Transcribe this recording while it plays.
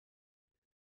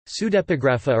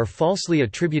Pseudepigrapha are falsely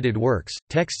attributed works,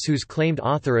 texts whose claimed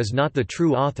author is not the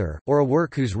true author, or a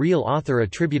work whose real author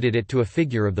attributed it to a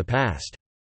figure of the past.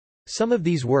 Some of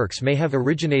these works may have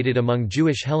originated among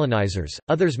Jewish Hellenizers,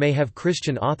 others may have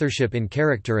Christian authorship in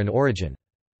character and origin.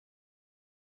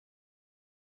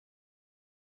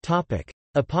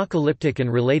 Apocalyptic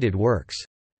and related works.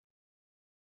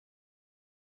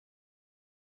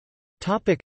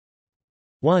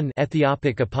 1.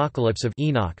 Ethiopic Apocalypse of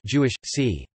Enoch, Jewish,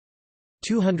 c.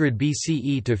 200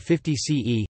 BCE to 50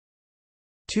 CE.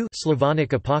 2.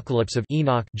 Slavonic Apocalypse of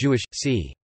Enoch, Jewish,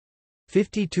 c.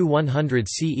 50 to 100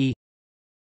 CE.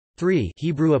 3.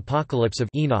 Hebrew Apocalypse of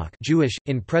Enoch, Jewish,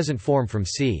 in present form from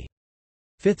c.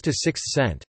 5th to 6th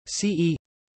cent. CE.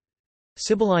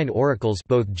 Sibylline Oracles,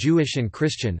 both Jewish and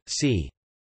Christian, c.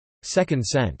 2nd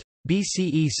cent.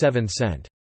 BCE 7th cent.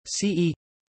 CE.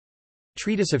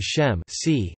 Treatise of Shem,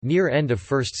 c. near end of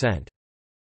 1st cent.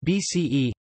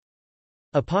 BCE.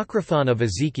 Apocryphon of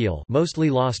Ezekiel, mostly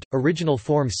lost, original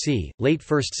form c. late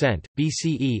 1st cent.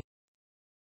 BCE.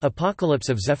 Apocalypse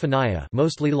of Zephaniah,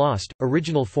 mostly lost,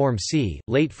 original form c.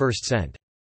 late 1st cent.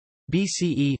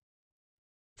 BCE.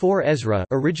 4 Ezra,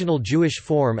 original Jewish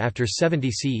form after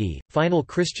 70 CE, final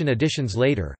Christian editions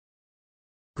later.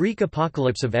 Greek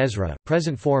Apocalypse of Ezra,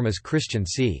 present form as Christian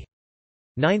c.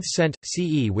 9th cent.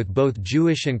 CE with both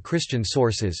Jewish and Christian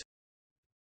sources.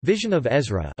 Vision of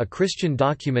Ezra, a Christian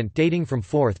document dating from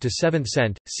 4th to 7th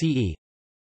cent. CE.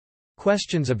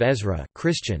 Questions of Ezra,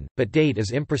 Christian, but date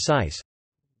is imprecise.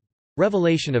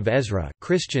 Revelation of Ezra,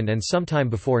 Christian and sometime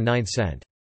before 9th cent.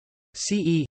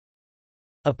 CE.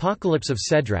 Apocalypse of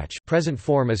Sedrach, present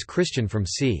form as Christian from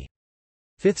c.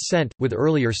 5th cent, with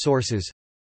earlier sources.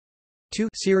 2.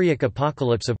 Syriac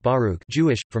Apocalypse of Baruch,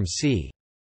 Jewish, from c.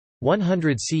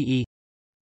 100 CE.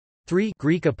 3.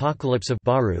 Greek Apocalypse of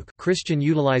Baruch, Christian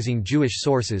utilizing Jewish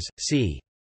sources, c.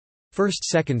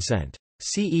 1st–2nd cent.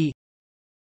 CE.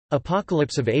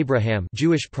 Apocalypse of Abraham,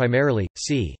 Jewish primarily,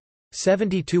 c.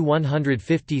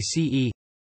 70–150 CE.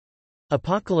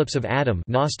 Apocalypse of Adam,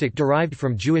 Gnostic derived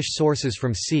from Jewish sources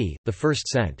from c. the 1st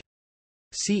cent.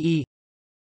 CE.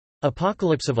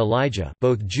 Apocalypse of Elijah,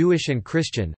 both Jewish and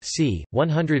Christian, c.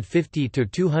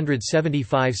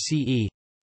 150–275 CE.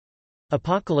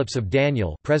 Apocalypse of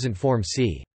Daniel, present form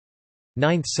c.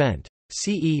 9th cent.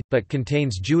 CE, but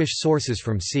contains Jewish sources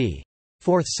from c.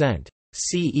 4th cent.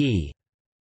 CE.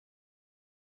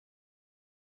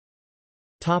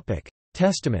 Topic: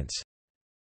 Testaments.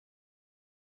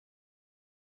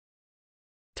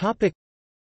 Topic: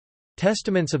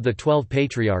 Testaments of the 12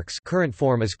 Patriarchs, current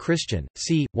form as Christian,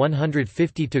 c.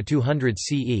 150–200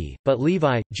 CE, but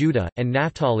Levi, Judah, and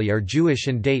Naphtali are Jewish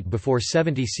and date before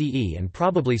 70 CE and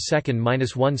probably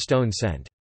 2nd–1 stone cent.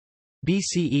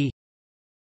 BCE.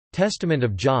 Testament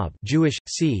of Job, Jewish,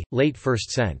 c. late 1st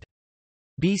cent.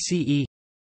 BCE.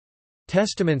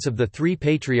 Testaments of the 3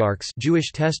 Patriarchs,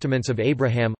 Jewish testaments of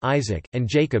Abraham, Isaac, and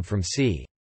Jacob from c.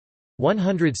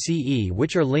 100 CE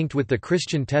which are linked with the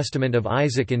Christian Testament of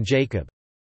Isaac and Jacob.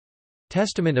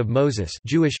 Testament of Moses,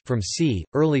 Jewish, from c.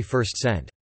 early 1st cent.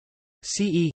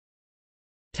 CE.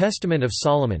 Testament of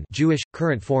Solomon, Jewish,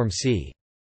 current form c.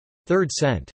 3rd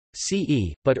cent.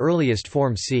 CE, but earliest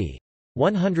form c.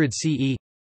 100 CE.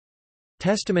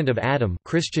 Testament of Adam,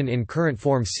 Christian in current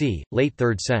form c. late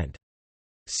 3rd cent.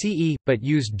 CE, but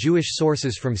used Jewish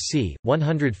sources from c.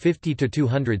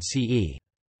 150–200 CE.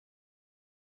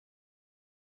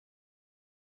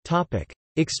 Topic: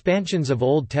 Expansions of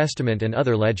Old Testament and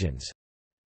other legends.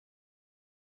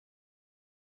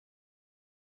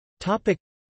 Topic: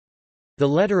 The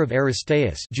Letter of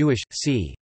Aristeas, Jewish,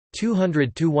 c.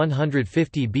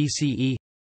 200–150 BCE.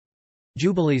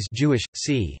 Jubilees, Jewish,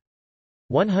 c.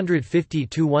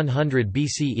 150–100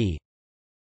 BCE.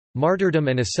 Martyrdom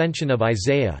and Ascension of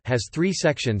Isaiah has 3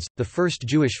 sections, the first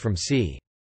Jewish from c.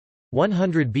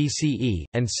 100 BCE,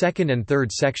 and second and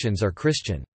third sections are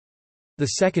Christian. The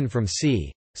second from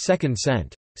c. 2nd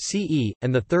cent. CE,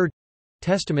 and the third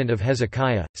Testament of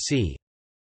Hezekiah, c.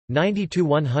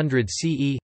 90–100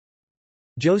 CE.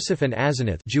 Joseph and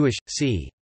Asenath, Jewish,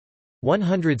 c.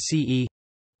 100 CE.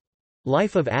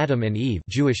 Life of Adam and Eve,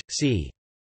 Jewish, c.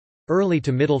 early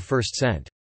to middle 1st cent.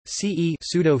 CE.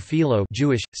 Pseudo-Philo,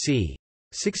 Jewish, c.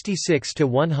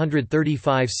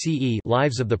 66–135 CE.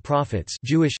 Lives of the Prophets,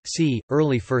 Jewish, c.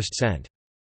 early 1st cent.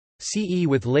 CE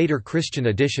with later Christian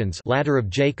additions. Ladder of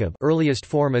Jacob, earliest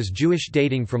form as Jewish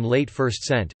dating from late 1st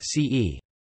cent. CE.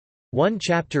 One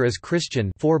chapter is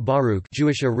Christian. 4 Baruch,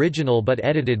 Jewish original but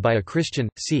edited by a Christian.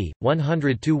 C.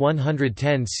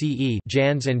 100–110 CE.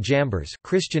 Jans and Jambers,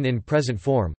 Christian in present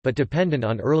form, but dependent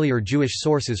on earlier Jewish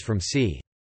sources from c.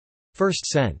 1st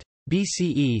cent.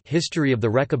 BCE History of the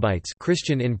Rechabites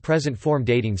Christian in present form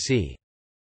dating c.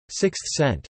 6th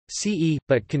cent. CE,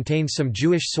 but contains some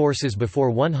Jewish sources before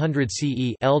 100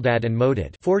 CE Eldad and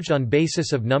Moded forged on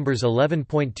basis of numbers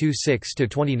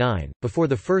 11.26-29, before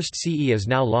the first CE is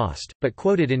now lost, but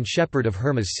quoted in Shepherd of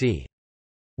Hermas c.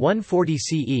 140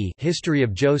 CE History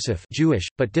of Joseph Jewish,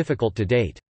 but difficult to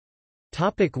date.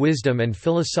 Topic Wisdom and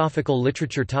philosophical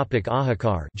literature. Topic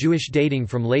Ahakar Jewish dating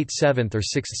from late 7th or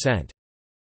 6th cent.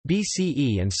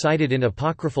 BCE and cited in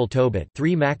apocryphal Tobit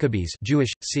 3 Maccabees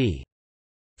Jewish, c.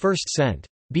 1st cent.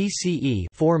 BCE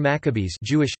 4 Maccabees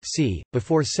Jewish, c.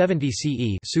 before 70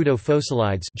 CE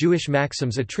pseudo-Phocalides Jewish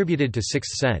maxims attributed to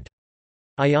 6th cent.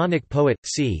 Ionic poet,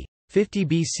 c. 50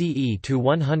 BCE to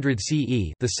 100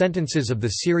 CE the sentences of the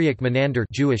Syriac Menander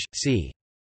Jewish, c.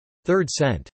 3rd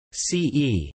cent.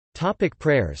 CE. Topic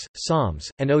Prayers,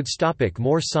 Psalms, and Odes. Topic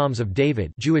More Psalms of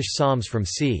David Jewish Psalms from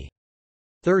c.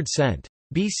 3rd cent.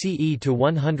 BCE to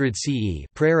 100 CE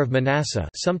Prayer of Manasseh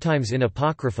sometimes in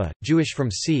Apocrypha, Jewish from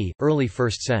c. early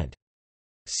 1st cent.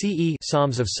 CE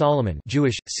Psalms of Solomon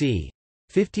Jewish, c.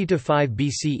 50 to 5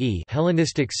 BCE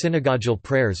Hellenistic synagogal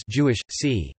prayers Jewish,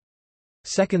 c.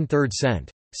 2nd 3rd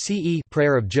cent. CE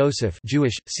Prayer of Joseph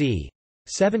Jewish, c.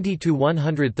 70 to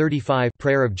 135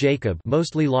 Prayer of Jacob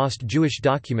mostly lost Jewish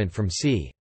document from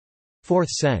c. 4th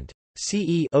cent.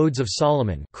 CE Odes of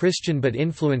Solomon Christian but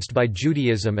influenced by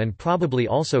Judaism and probably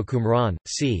also Qumran,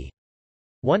 c.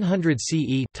 100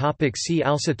 CE. Topic see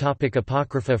also. Topic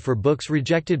Apocrypha for books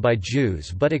rejected by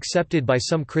Jews but accepted by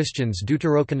some Christians.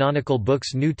 Deuterocanonical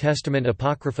books. New Testament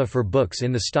Apocrypha for books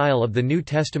in the style of the New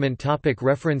Testament. Topic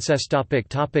References. Topic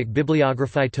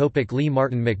Bibliography. Topic Lee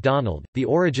Martin MacDonald, The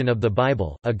Origin of the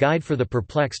Bible, A Guide for the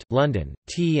Perplexed, London,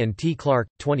 T&T Clark,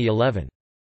 2011.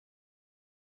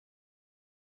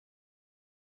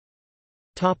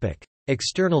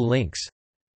 External links.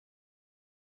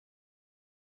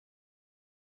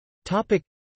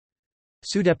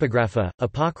 Pseudepigrapha,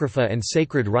 Apocrypha and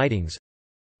Sacred Writings.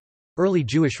 Early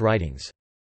Jewish writings.